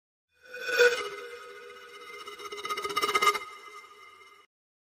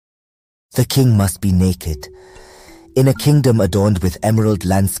The king must be naked. In a kingdom adorned with emerald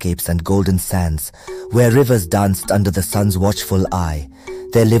landscapes and golden sands, where rivers danced under the sun's watchful eye,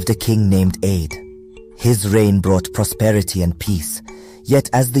 there lived a king named Aid. His reign brought prosperity and peace,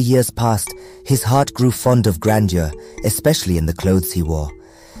 yet as the years passed, his heart grew fond of grandeur, especially in the clothes he wore.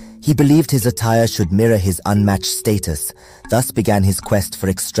 He believed his attire should mirror his unmatched status, thus began his quest for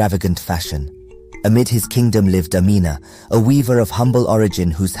extravagant fashion. Amid his kingdom lived Amina, a weaver of humble origin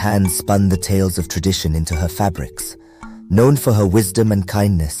whose hands spun the tales of tradition into her fabrics. Known for her wisdom and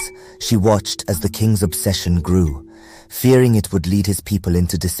kindness, she watched as the king's obsession grew, fearing it would lead his people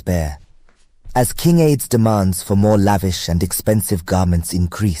into despair. As King Aid's demands for more lavish and expensive garments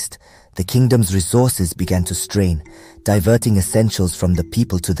increased, the kingdom's resources began to strain, diverting essentials from the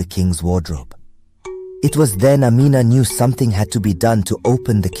people to the king's wardrobe. It was then Amina knew something had to be done to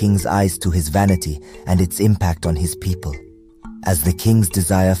open the king's eyes to his vanity and its impact on his people. As the king's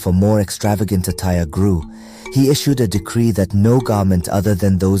desire for more extravagant attire grew, he issued a decree that no garment other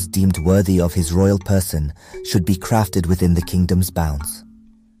than those deemed worthy of his royal person should be crafted within the kingdom's bounds.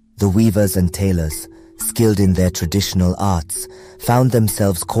 The weavers and tailors, skilled in their traditional arts, found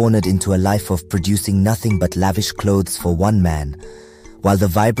themselves cornered into a life of producing nothing but lavish clothes for one man, while the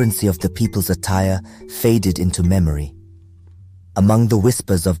vibrancy of the people's attire faded into memory. Among the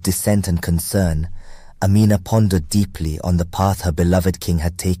whispers of dissent and concern, Amina pondered deeply on the path her beloved king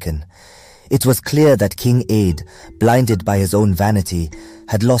had taken. It was clear that King Aid, blinded by his own vanity,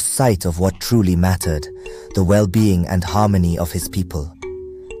 had lost sight of what truly mattered, the well-being and harmony of his people.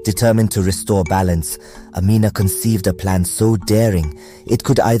 Determined to restore balance, Amina conceived a plan so daring it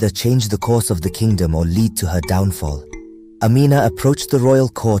could either change the course of the kingdom or lead to her downfall. Amina approached the royal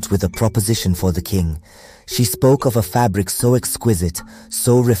court with a proposition for the king. She spoke of a fabric so exquisite,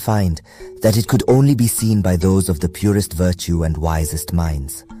 so refined, that it could only be seen by those of the purest virtue and wisest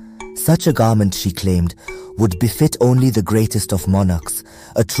minds. Such a garment, she claimed, would befit only the greatest of monarchs,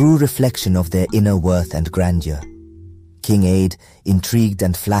 a true reflection of their inner worth and grandeur. King Aid, intrigued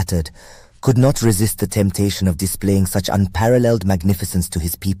and flattered, could not resist the temptation of displaying such unparalleled magnificence to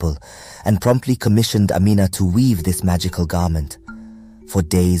his people, and promptly commissioned Amina to weave this magical garment. For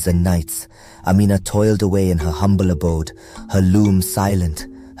days and nights, Amina toiled away in her humble abode, her loom silent,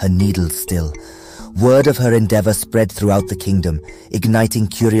 her needle still. Word of her endeavor spread throughout the kingdom, igniting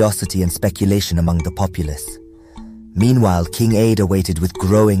curiosity and speculation among the populace. Meanwhile, King Aid awaited with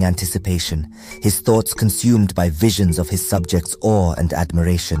growing anticipation, his thoughts consumed by visions of his subjects' awe and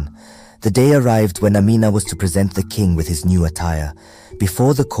admiration. The day arrived when Amina was to present the king with his new attire.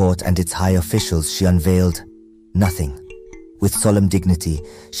 Before the court and its high officials, she unveiled nothing. With solemn dignity,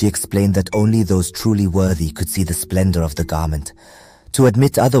 she explained that only those truly worthy could see the splendor of the garment. To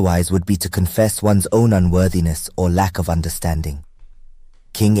admit otherwise would be to confess one's own unworthiness or lack of understanding.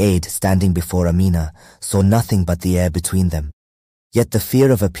 King Aid, standing before Amina, saw nothing but the air between them. Yet the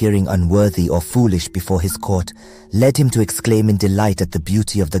fear of appearing unworthy or foolish before his court led him to exclaim in delight at the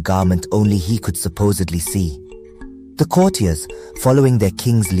beauty of the garment only he could supposedly see. The courtiers, following their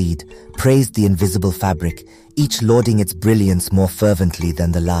king's lead, praised the invisible fabric, each lauding its brilliance more fervently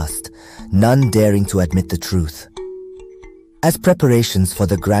than the last, none daring to admit the truth. As preparations for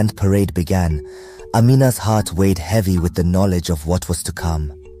the grand parade began, Amina's heart weighed heavy with the knowledge of what was to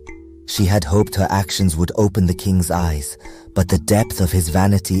come. She had hoped her actions would open the king's eyes, but the depth of his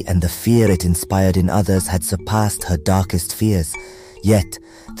vanity and the fear it inspired in others had surpassed her darkest fears. Yet,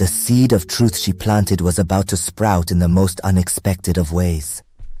 the seed of truth she planted was about to sprout in the most unexpected of ways.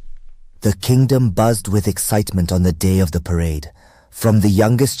 The kingdom buzzed with excitement on the day of the parade. From the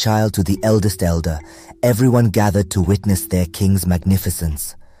youngest child to the eldest elder, everyone gathered to witness their king's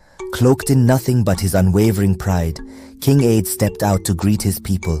magnificence. Cloaked in nothing but his unwavering pride, King Aid stepped out to greet his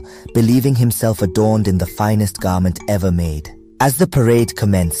people, believing himself adorned in the finest garment ever made. As the parade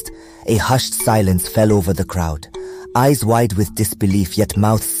commenced, a hushed silence fell over the crowd. Eyes wide with disbelief, yet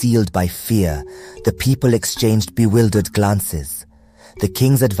mouths sealed by fear, the people exchanged bewildered glances. The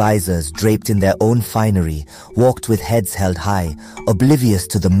king's advisors, draped in their own finery, walked with heads held high, oblivious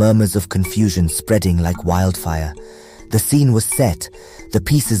to the murmurs of confusion spreading like wildfire. The scene was set, the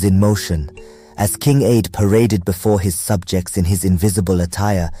pieces in motion. As King Aid paraded before his subjects in his invisible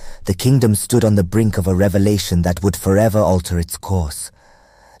attire, the kingdom stood on the brink of a revelation that would forever alter its course.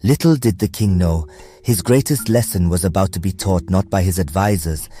 Little did the king know, his greatest lesson was about to be taught not by his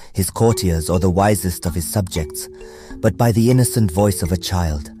advisors, his courtiers, or the wisest of his subjects, but by the innocent voice of a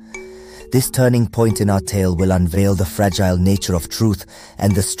child. This turning point in our tale will unveil the fragile nature of truth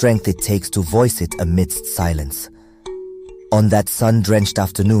and the strength it takes to voice it amidst silence. On that sun-drenched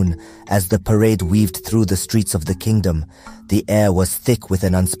afternoon, as the parade weaved through the streets of the kingdom, the air was thick with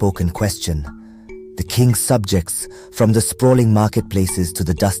an unspoken question. The king's subjects, from the sprawling marketplaces to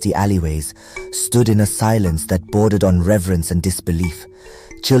the dusty alleyways, stood in a silence that bordered on reverence and disbelief.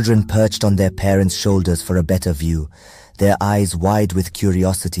 Children perched on their parents' shoulders for a better view, their eyes wide with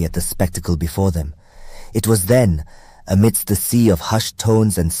curiosity at the spectacle before them. It was then, amidst the sea of hushed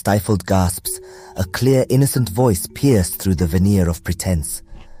tones and stifled gasps, a clear, innocent voice pierced through the veneer of pretense.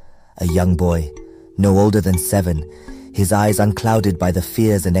 A young boy, no older than 7, his eyes unclouded by the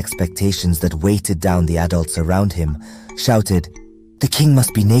fears and expectations that weighted down the adults around him, shouted, "The king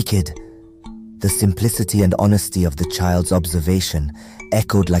must be naked!" The simplicity and honesty of the child's observation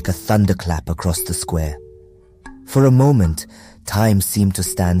echoed like a thunderclap across the square. For a moment, time seemed to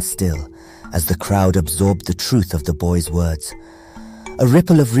stand still, as the crowd absorbed the truth of the boy's words. A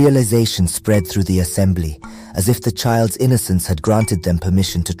ripple of realization spread through the assembly, as if the child's innocence had granted them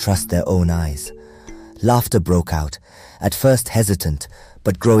permission to trust their own eyes. Laughter broke out, at first hesitant,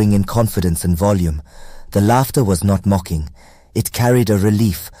 but growing in confidence and volume. The laughter was not mocking. It carried a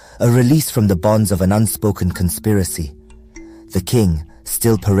relief, a release from the bonds of an unspoken conspiracy. The king,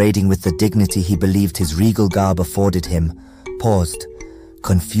 still parading with the dignity he believed his regal garb afforded him, paused.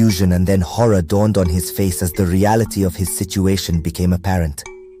 Confusion and then horror dawned on his face as the reality of his situation became apparent.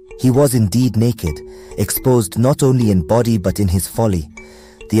 He was indeed naked, exposed not only in body but in his folly.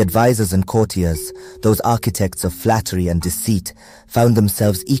 The advisors and courtiers, those architects of flattery and deceit, found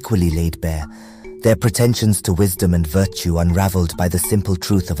themselves equally laid bare, their pretensions to wisdom and virtue unraveled by the simple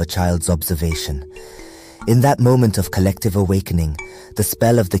truth of a child's observation. In that moment of collective awakening, the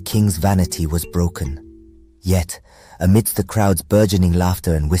spell of the king's vanity was broken. Yet, amidst the crowd's burgeoning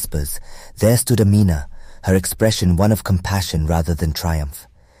laughter and whispers, there stood Amina, her expression one of compassion rather than triumph.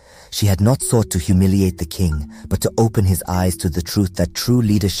 She had not sought to humiliate the king, but to open his eyes to the truth that true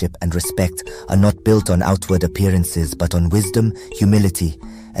leadership and respect are not built on outward appearances but on wisdom, humility,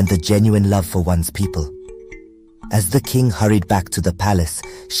 and the genuine love for one's people. As the king hurried back to the palace,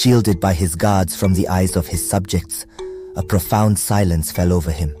 shielded by his guards from the eyes of his subjects, a profound silence fell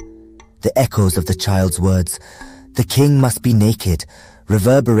over him. The echoes of the child's words, "The king must be naked,"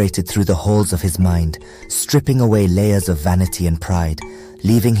 reverberated through the halls of his mind, stripping away layers of vanity and pride,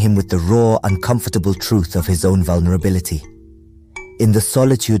 leaving him with the raw, uncomfortable truth of his own vulnerability. In the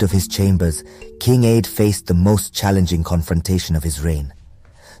solitude of his chambers, King Aid faced the most challenging confrontation of his reign.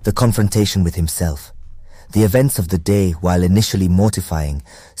 The confrontation with himself. The events of the day, while initially mortifying,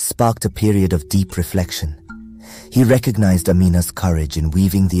 sparked a period of deep reflection. He recognized Amina's courage in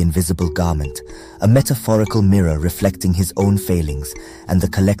weaving the invisible garment, a metaphorical mirror reflecting his own failings and the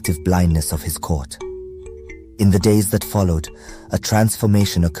collective blindness of his court. In the days that followed, a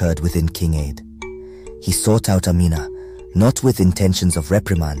transformation occurred within King Aid. He sought out Amina, not with intentions of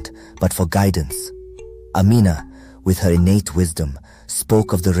reprimand, but for guidance. Amina, with her innate wisdom,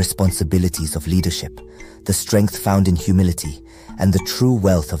 spoke of the responsibilities of leadership, the strength found in humility, and the true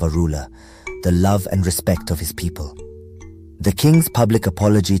wealth of a ruler, the love and respect of his people. The king's public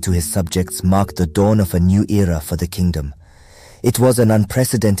apology to his subjects marked the dawn of a new era for the kingdom. It was an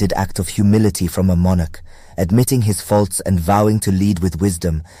unprecedented act of humility from a monarch, admitting his faults and vowing to lead with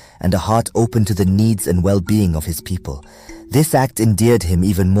wisdom and a heart open to the needs and well-being of his people. This act endeared him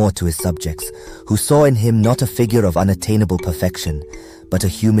even more to his subjects, who saw in him not a figure of unattainable perfection, but a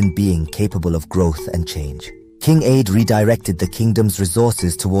human being capable of growth and change. King Aid redirected the kingdom's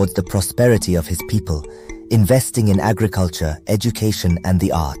resources towards the prosperity of his people, investing in agriculture, education, and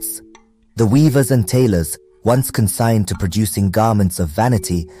the arts. The weavers and tailors, once consigned to producing garments of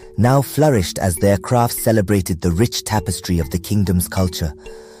vanity, now flourished as their crafts celebrated the rich tapestry of the kingdom's culture.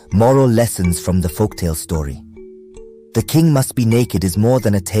 Moral lessons from the folktale story. The king must be naked is more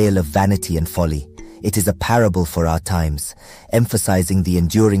than a tale of vanity and folly. It is a parable for our times, emphasizing the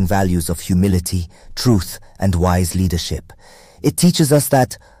enduring values of humility, truth, and wise leadership. It teaches us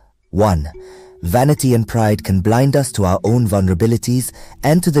that 1. Vanity and pride can blind us to our own vulnerabilities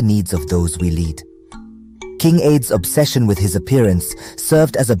and to the needs of those we lead. King Aid's obsession with his appearance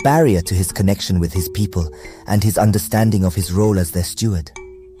served as a barrier to his connection with his people and his understanding of his role as their steward.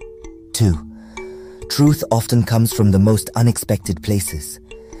 2. Truth often comes from the most unexpected places.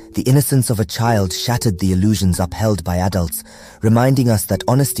 The innocence of a child shattered the illusions upheld by adults, reminding us that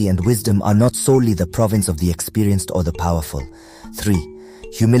honesty and wisdom are not solely the province of the experienced or the powerful. 3.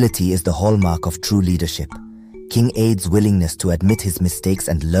 Humility is the hallmark of true leadership. King Aid's willingness to admit his mistakes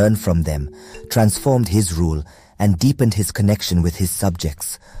and learn from them transformed his rule and deepened his connection with his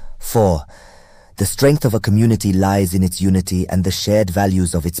subjects. 4. The strength of a community lies in its unity and the shared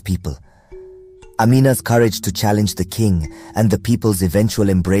values of its people. Amina's courage to challenge the king and the people's eventual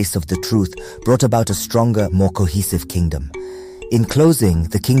embrace of the truth brought about a stronger, more cohesive kingdom. In closing,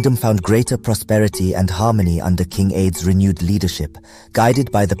 the kingdom found greater prosperity and harmony under King Aid's renewed leadership,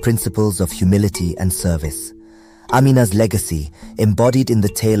 guided by the principles of humility and service. Amina's legacy, embodied in the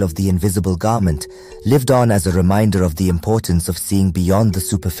tale of the invisible garment, lived on as a reminder of the importance of seeing beyond the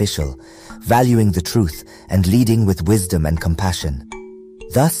superficial, valuing the truth, and leading with wisdom and compassion.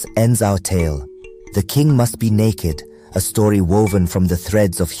 Thus ends our tale. The king must be naked, a story woven from the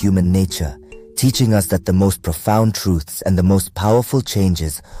threads of human nature, teaching us that the most profound truths and the most powerful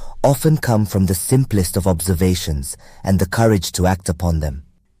changes often come from the simplest of observations and the courage to act upon them.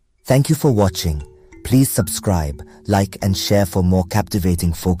 Thank you for watching. Please subscribe, like and share for more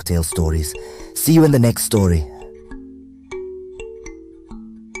captivating folktale stories. See you in the next story.